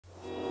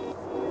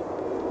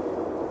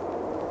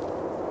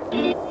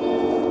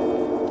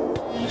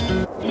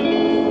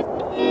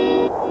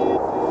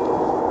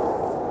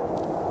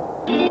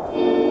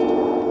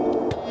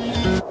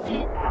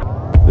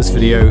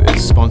video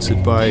is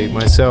sponsored by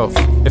myself.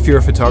 If you're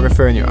a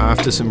photographer and you're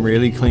after some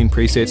really clean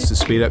presets to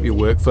speed up your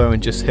workflow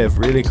and just have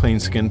really clean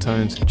skin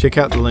tones, check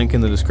out the link in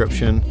the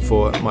description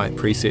for my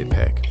preset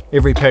pack.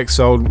 Every pack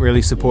sold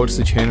really supports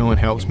the channel and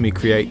helps me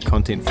create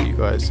content for you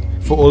guys.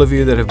 For all of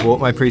you that have bought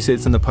my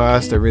presets in the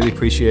past, I really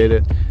appreciate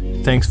it.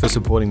 Thanks for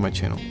supporting my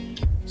channel.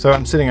 So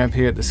I'm sitting up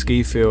here at the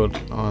ski field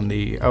on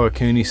the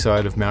Awakuni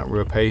side of Mount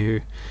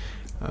Ruapehu.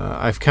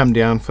 I've come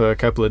down for a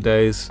couple of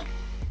days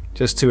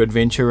just to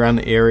adventure around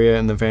the area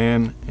in the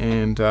van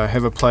and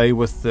have a play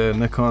with the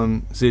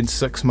Nikon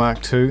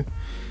Z6 II.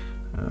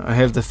 I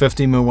have the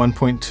 50mm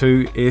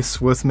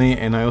 1.2S with me,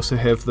 and I also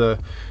have the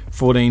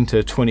 14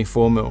 to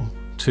 24mm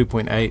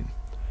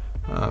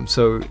 2.8.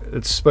 So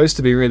it's supposed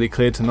to be really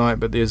clear tonight,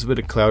 but there's a bit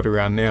of cloud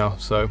around now,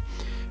 so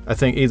I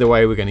think either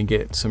way we're going to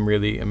get some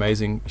really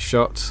amazing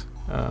shots.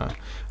 I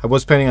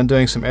was planning on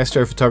doing some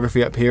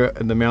astrophotography up here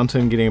in the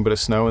mountain, getting a bit of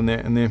snow in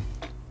there.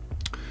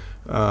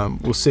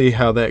 We'll see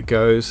how that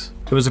goes.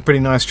 It was a pretty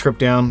nice trip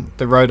down.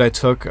 The road I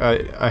took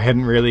I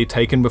hadn't really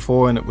taken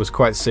before, and it was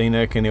quite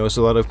scenic, and there was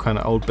a lot of kind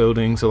of old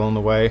buildings along the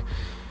way.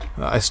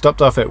 I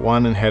stopped off at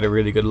one and had a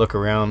really good look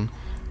around,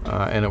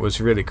 and it was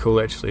really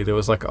cool actually. There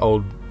was like an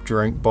old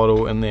drink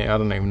bottle in there. I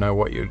don't even know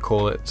what you'd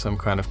call it, some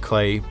kind of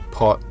clay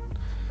pot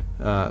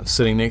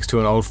sitting next to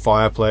an old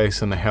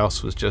fireplace, and the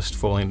house was just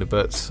falling to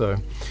bits. So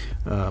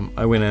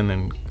I went in,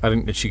 and I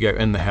didn't actually go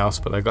in the house,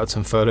 but I got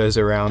some photos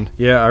around.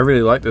 Yeah, I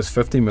really like this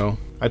 50mm.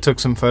 I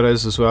took some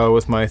photos as well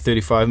with my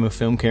 35mm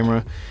film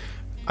camera.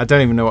 I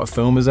don't even know what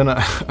film is in it.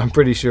 I'm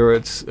pretty sure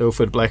it's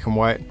Ilford black and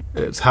white.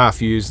 It's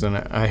half used, and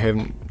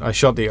I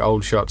shot the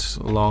old shots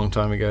a long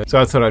time ago, so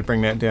I thought I'd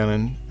bring that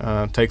down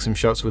and take some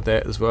shots with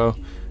that as well,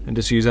 and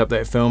just use up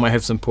that film. I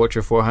have some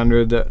Portra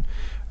 400 that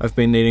I've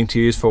been needing to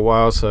use for a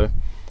while, so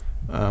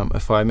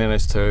if I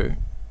manage to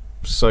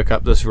soak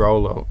up this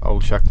roll, I'll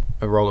chuck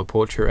a roll of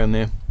Portra in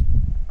there.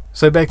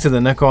 So back to the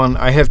Nikon.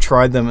 I have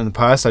tried them in the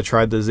past. I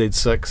tried the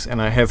Z6,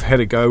 and I have had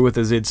a go with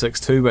the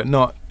Z6 II, but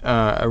not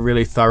a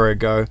really thorough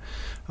go.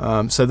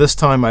 So this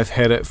time I've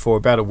had it for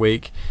about a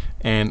week,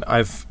 and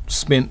I've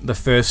spent the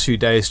first few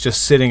days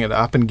just setting it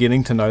up and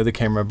getting to know the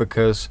camera,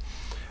 because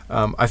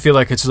I feel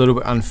like it's a little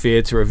bit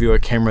unfair to review a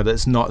camera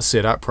that's not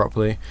set up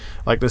properly.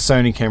 Like the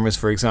Sony cameras,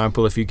 for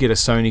example. If you get a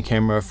Sony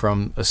camera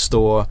from a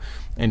store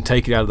and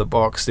take it out of the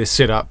box, they're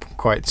set up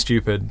quite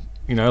stupid.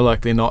 You know,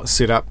 like they're not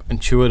set up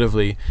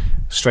intuitively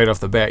straight off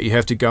the bat. You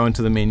have to go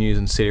into the menus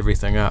and set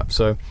everything up.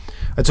 So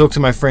I talked to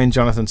my friend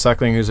Jonathan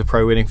Suckling, who's a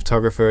pro wedding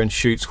photographer and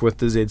shoots with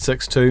the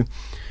Z6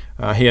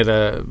 II. He had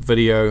a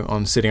video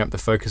on setting up the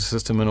focus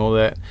system and all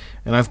that,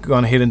 and I've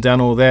gone ahead and done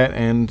all that,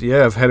 and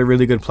yeah, I've had a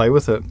really good play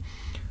with it.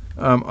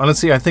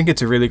 Honestly, I think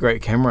it's a really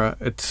great camera.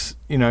 It's,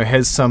 you know,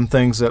 has some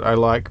things that I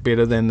like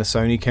better than the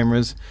Sony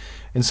cameras,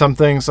 and some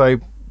things I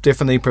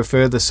definitely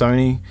prefer the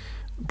Sony.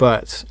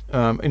 But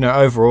you know,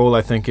 overall,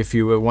 I think if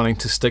you were wanting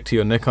to stick to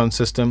your Nikon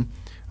system,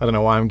 I don't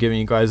know why I'm giving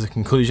you guys a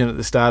conclusion at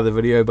the start of the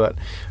video, but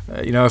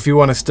you know, if you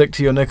want to stick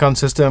to your Nikon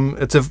system,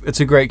 it's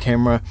a great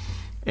camera,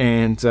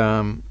 and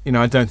you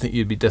know, I don't think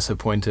you'd be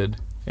disappointed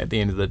at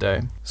the end of the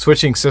day.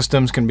 Switching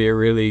systems can be a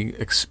really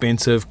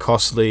expensive,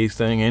 costly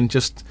thing, and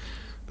just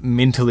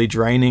mentally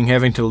draining,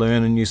 having to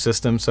learn a new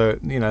system. So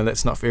you know,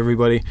 that's not for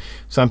everybody.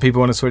 Some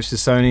people want to switch to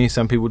Sony,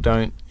 some people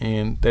don't,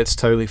 and that's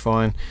totally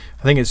fine.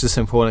 I think it's just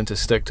important to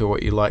stick to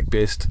what you like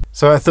best.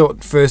 So I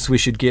thought first we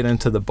should get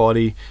into the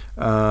body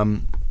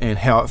and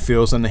how it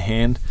feels in the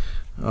hand.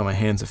 Oh, my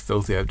hands are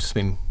filthy. I've just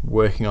been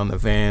working on the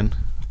van.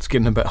 It's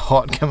getting a bit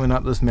hot coming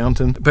up this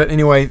mountain. But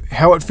anyway,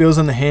 how it feels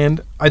in the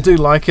hand, I do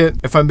like it.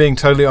 If I'm being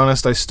totally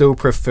honest, I still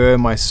prefer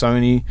my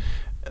Sony.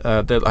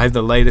 I have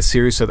the latest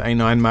series, so the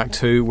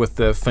A9 II with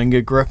the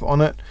finger grip on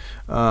it.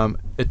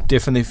 It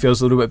definitely feels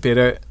a little bit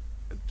better.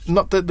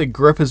 Not that the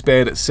grip is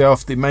bad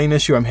itself. The main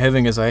issue I'm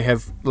having is I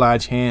have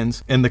large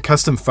hands, and the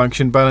custom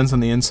function buttons on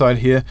the inside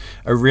here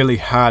are really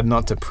hard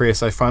not to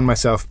press. I find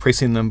myself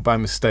pressing them by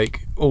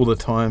mistake all the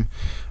time,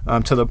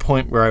 to the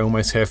point where I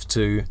almost have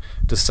to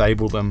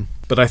disable them.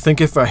 But I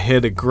think if I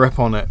had a grip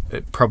on it,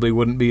 it probably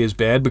wouldn't be as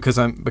bad, because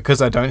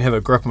I don't have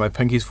a grip and my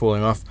pinky's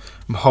falling off.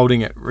 I'm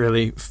holding it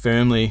really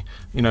firmly,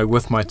 you know,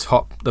 with my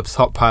the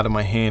top part of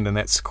my hand, and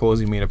that's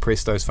causing me to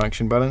press those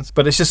function buttons.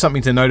 But it's just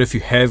something to note if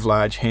you have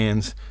large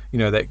hands, you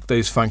know, that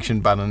those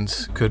function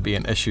buttons could be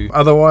an issue.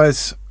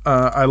 Otherwise,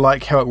 I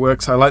like how it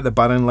works. I like the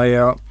button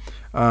layout.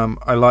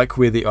 I like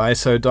where the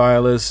ISO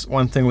dial is.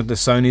 One thing with the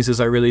Sonys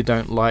is I really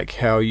don't like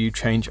how you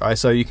change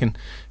ISO. You can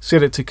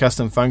set it to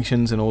custom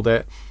functions and all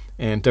that,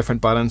 and different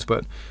buttons,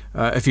 but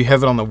if you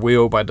have it on the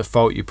wheel, by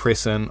default you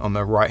press in on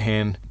the right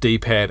hand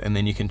D-pad and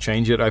then you can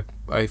change it.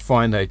 I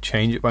find I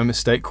change it by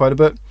mistake quite a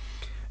bit,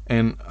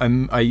 and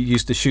I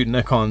used to shoot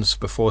Nikons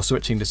before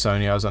switching to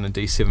Sony. I was on a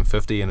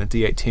D750 and a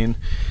D810,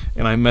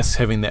 and I miss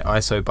having that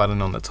ISO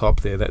button on the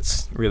top there.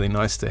 That's really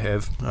nice to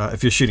have,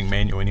 if you're shooting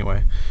manual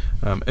anyway.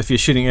 If you're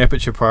shooting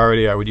aperture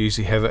priority, I would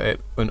usually have it at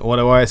an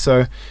auto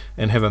ISO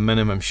and have a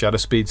minimum shutter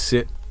speed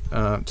set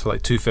to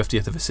like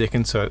 2/50th of a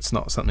second, so it's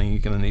not something you're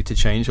going to need to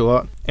change a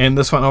lot. And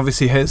this one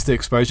obviously has the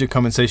exposure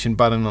compensation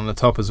button on the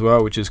top as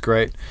well, which is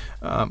great.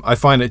 I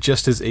find it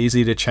just as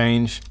easy to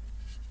change,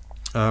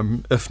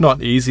 if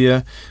not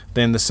easier,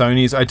 than the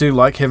Sonys. I do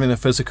like having a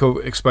physical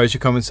exposure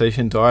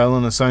compensation dial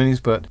on the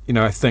Sonys, but you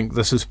know, I think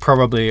this is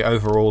probably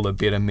overall a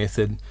better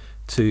method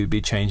to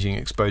be changing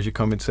exposure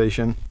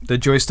compensation. The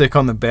joystick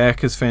on the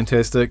back is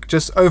fantastic.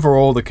 Just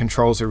overall the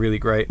controls are really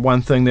great.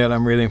 One thing that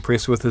I'm really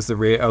impressed with is the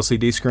rear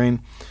LCD screen.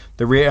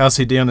 The rear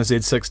LCD on the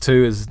Z6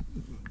 II is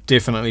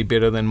definitely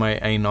better than my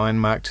A9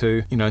 Mark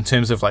II, you know, in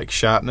terms of like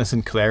sharpness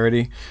and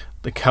clarity.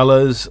 The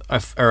colors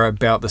are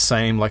about the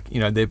same, like, you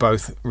know, they're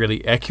both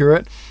really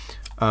accurate,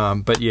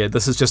 but yeah,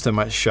 this is just a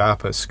much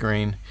sharper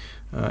screen.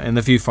 And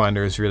the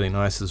viewfinder is really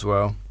nice as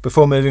well.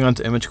 Before moving on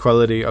to image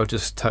quality, I'll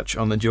just touch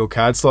on the dual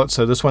card slot.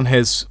 So this one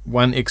has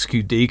one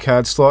XQD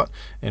card slot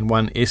and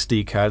one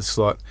SD card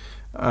slot.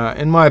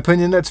 In my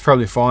opinion, that's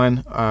probably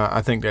fine.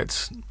 I think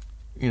that's,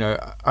 you know,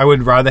 I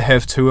would rather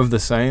have two of the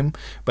same,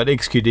 but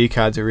XQD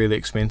cards are really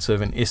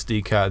expensive and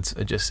SD cards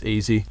are just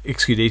easy.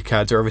 XQD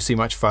cards are obviously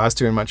much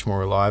faster and much more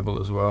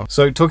reliable as well.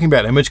 So talking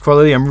about image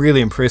quality, I'm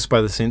really impressed by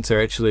the sensor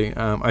actually.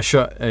 I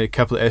shot a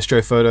couple of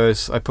Astro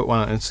photos. I put one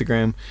on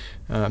Instagram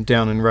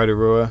down in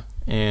Rotorua,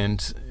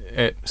 and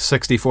at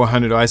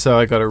 6400 ISO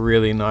I got a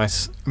really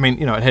nice, I mean,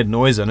 you know, it had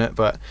noise in it,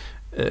 but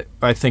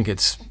I think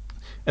it's,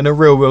 in a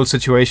real world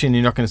situation,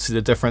 you're not going to see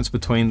the difference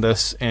between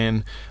this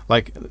and,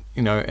 like,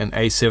 you know, an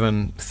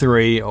A7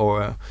 III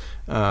or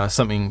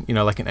something, you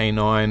know, like an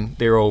A9.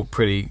 They're all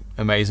pretty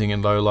amazing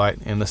in low light,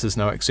 and this is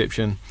no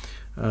exception.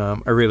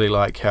 I really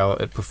like how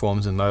it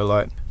performs in low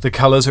light. The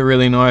colors are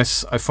really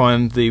nice. I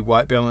find the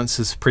white balance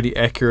is pretty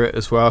accurate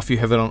as well if you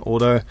have it on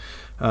auto.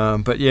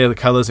 But yeah, the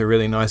colors are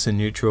really nice and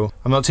neutral.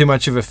 I'm not too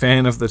much of a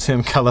fan of the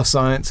term color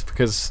science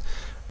because,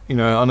 you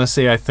know,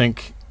 honestly, I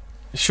think,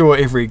 sure,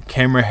 every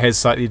camera has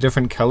slightly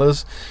different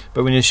colors,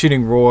 but when you're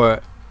shooting raw,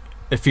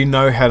 if you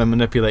know how to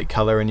manipulate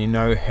color and you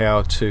know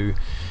how to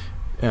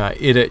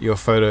edit your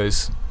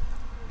photos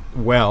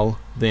well,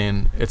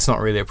 then it's not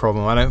really a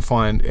problem. I don't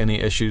find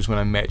any issues when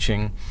I'm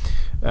matching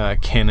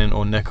Canon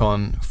or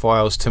Nikon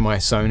files to my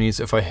Sonys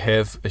if I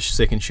have a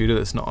second shooter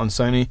that's not on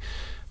Sony.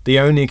 The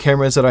only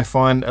cameras that I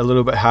find a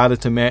little bit harder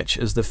to match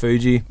is the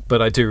Fuji,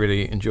 but I do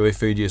really enjoy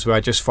Fuji as well. I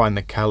just find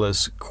the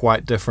colors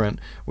quite different,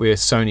 where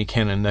Sony,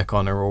 Canon,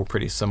 Nikon are all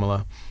pretty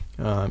similar.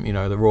 You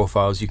know, the raw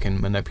files you can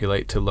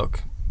manipulate to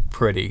look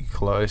pretty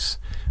close,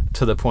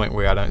 to the point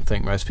where I don't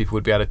think most people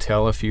would be able to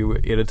tell if you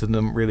edited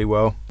them really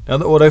well. Now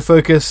the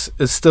autofocus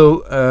is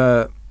still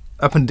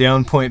up and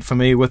down point for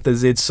me with the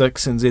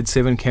Z6 and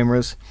Z7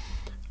 cameras.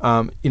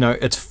 You know,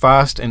 it's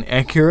fast and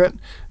accurate.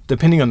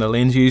 Depending on the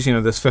lens you use, you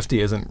know, this 50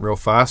 isn't real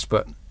fast,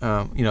 but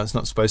you know, it's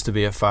not supposed to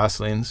be a fast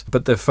lens.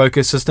 But the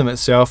focus system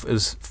itself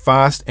is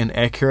fast and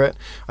accurate.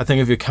 I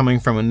think if you're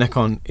coming from a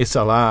Nikon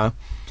SLR,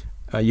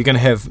 you're going to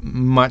have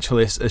much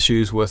less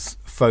issues with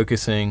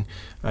focusing.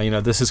 You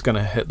know, this is going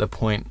to hit the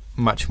point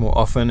much more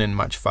often and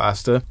much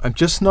faster. I'm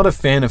just not a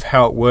fan of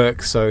how it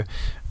works. So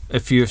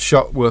if you've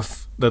shot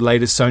with the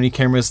latest Sony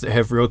cameras that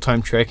have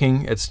real-time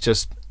tracking, it's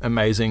just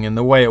amazing, and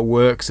the way it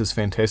works is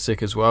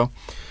fantastic as well.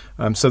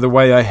 So the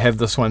way I have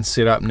this one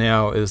set up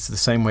now is the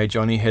same way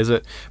Jonnys has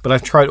it, but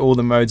I've tried all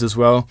the modes as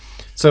well.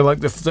 So like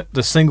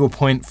the single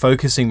point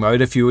focusing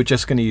mode, if you were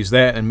just going to use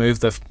that and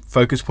move the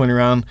focus point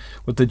around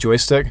with the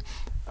joystick,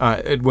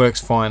 it works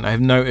fine. I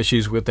have no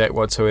issues with that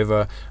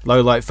whatsoever.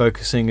 Low light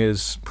focusing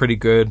is pretty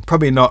good.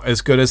 Probably not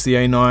as good as the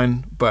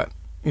A9, but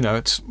you know,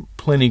 it's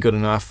plenty good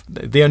enough.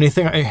 The only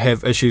thing I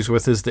have issues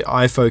with is the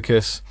eye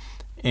focus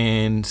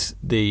and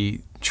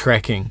the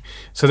tracking.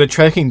 So the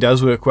tracking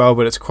does work well,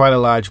 but it's quite a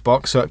large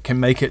box, so it can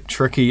make it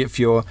tricky if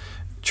you're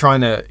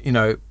trying to, you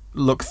know,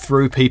 look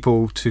through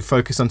people to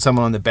focus on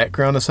someone on the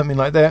background or something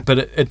like that. But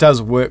it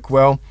does work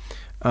well.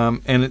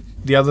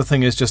 The other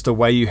thing is just the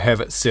way you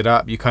have it set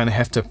up. You kind of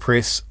have to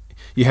press,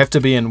 you have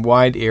to be in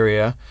wide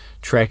area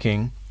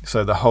tracking,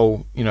 so the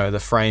whole, you know,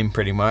 the frame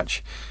pretty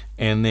much,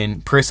 and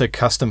then press a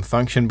custom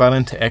function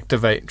button to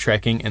activate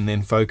tracking and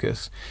then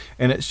focus.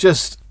 And it's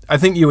just, I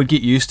think you would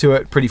get used to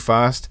it pretty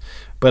fast,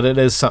 but it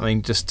is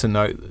something just to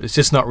note. It's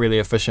just not really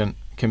efficient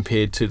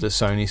compared to the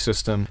Sony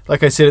system.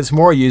 Like I said, it's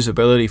more a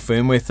usability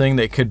firmware thing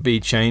that could be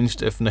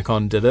changed if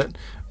Nikon did it,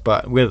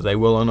 but whether they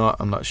will or not,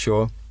 I'm not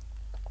sure.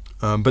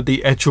 But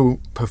the actual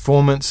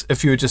performance,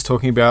 if you were just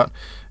talking about,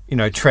 you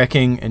know,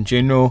 tracking in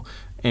general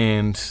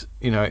and,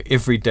 you know,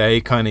 everyday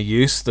kind of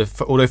use, the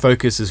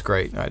autofocus is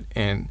great, right?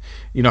 And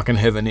you're not going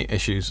to have any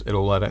issues at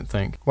all, I don't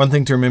think. One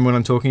thing to remember when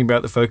I'm talking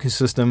about the focus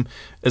system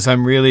is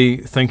I'm really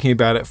thinking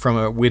about it from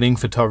a wedding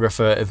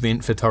photographer,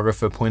 event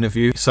photographer point of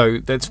view. So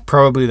that's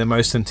probably the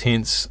most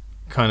intense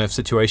kind of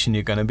situation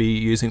you're going to be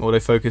using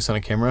autofocus on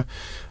a camera.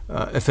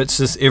 If it's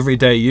just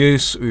everyday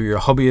use, or you're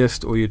a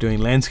hobbyist, or you're doing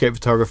landscape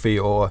photography,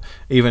 or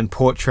even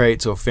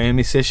portraits or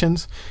family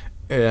sessions,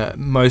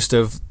 most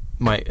of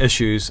my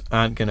issues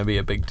aren't going to be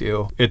a big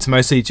deal. It's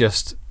mostly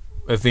just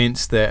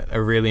events that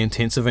are really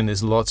intensive and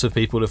there's lots of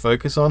people to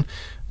focus on.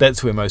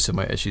 That's where most of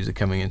my issues are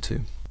coming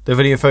into. The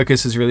video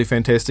focus is really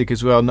fantastic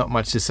as well. Not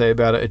much to say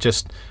about it. It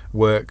just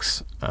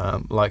works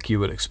like you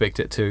would expect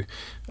it to.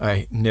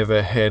 I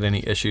never had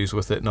any issues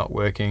with it not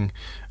working.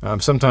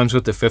 Sometimes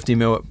with the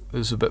 50mm it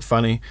was a bit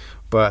funny,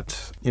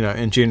 but you know,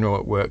 in general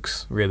it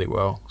works really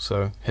well,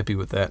 so happy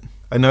with that.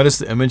 I noticed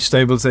the image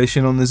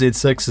stabilization on the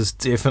Z6 is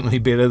definitely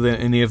better than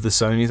any of the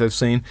Sonys I've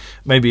seen,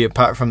 maybe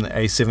apart from the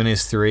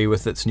A7S III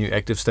with its new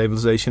active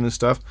stabilization and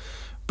stuff.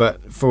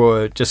 But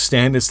for just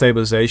standard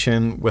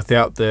stabilization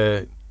without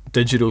the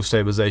digital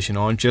stabilization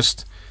on,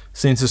 just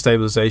sensor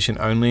stabilization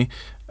only,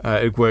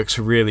 it works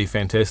really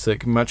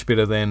fantastic, much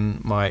better than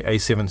my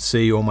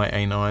A7C or my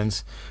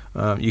A9s.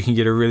 You can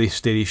get a really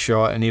steady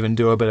shot and even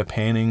do a bit of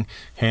panning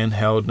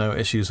handheld, no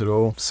issues at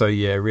all. So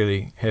yeah,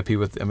 really happy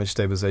with the image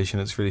stabilization.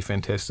 It's really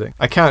fantastic.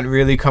 I can't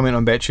really comment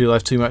on battery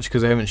life too much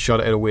because I haven't shot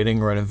it at a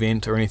wedding or an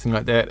event or anything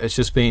like that. It's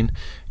just been,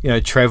 you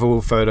know,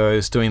 travel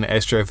photos, doing the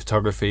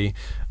astrophotography,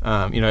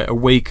 you know, a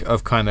week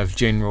of kind of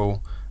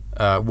general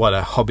what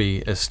a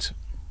hobbyist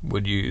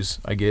would use,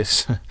 I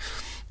guess.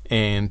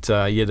 And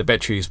yeah, the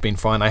battery's been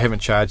fine. I haven't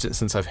charged it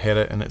since I've had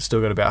it, and it's still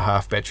got about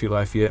half battery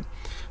life yet.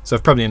 So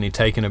I've probably only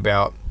taken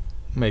about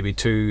maybe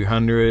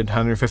 200,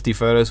 150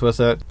 photos with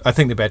it. I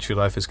think the battery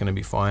life is going to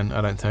be fine.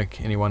 I don't think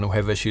anyone will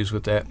have issues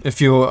with that.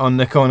 If you're on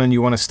Nikon and you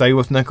want to stay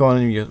with Nikon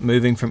and you're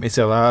moving from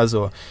SLRs,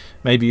 or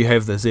maybe you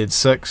have the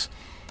Z6,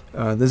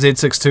 the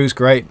Z6 II is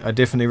great. I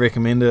definitely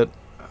recommend it.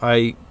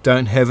 I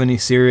don't have any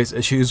serious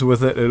issues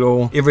with it at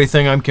all.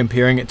 Everything I'm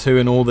comparing it to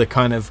and all the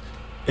kind of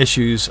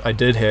issues I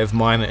did have,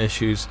 minor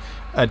issues,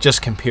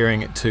 just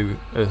comparing it to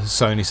a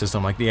Sony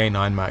system like the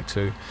A9 Mark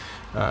II,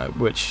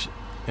 which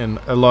in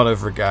a lot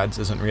of regards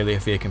isn't really a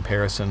fair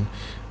comparison.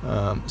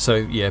 So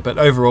yeah, but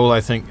overall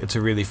I think it's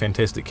a really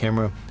fantastic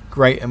camera.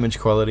 Great image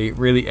quality,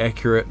 really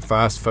accurate,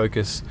 fast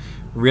focus,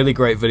 really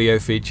great video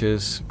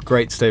features,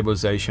 great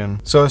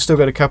stabilization. So I've still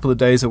got a couple of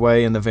days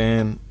away in the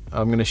van.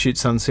 I'm going to shoot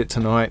sunset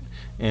tonight,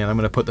 and I'm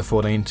going to put the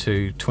 14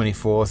 to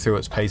 24 through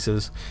its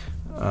paces.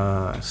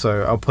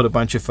 So I'll put a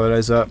bunch of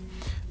photos up,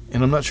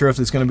 and I'm not sure if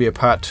there's going to be a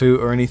part 2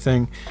 or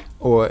anything,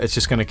 or it's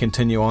just going to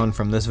continue on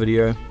from this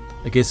video.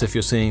 I guess if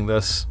you're seeing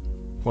this,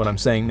 what I'm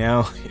saying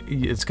now,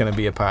 it's going to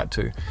be a part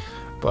 2.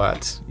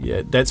 But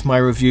yeah, that's my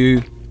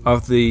review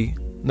of the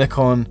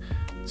Nikon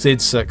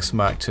Z6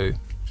 Mark II.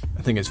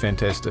 I think it's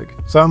fantastic.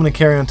 So I'm going to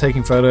carry on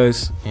taking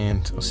photos,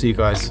 and I'll see you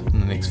guys in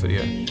the next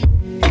video.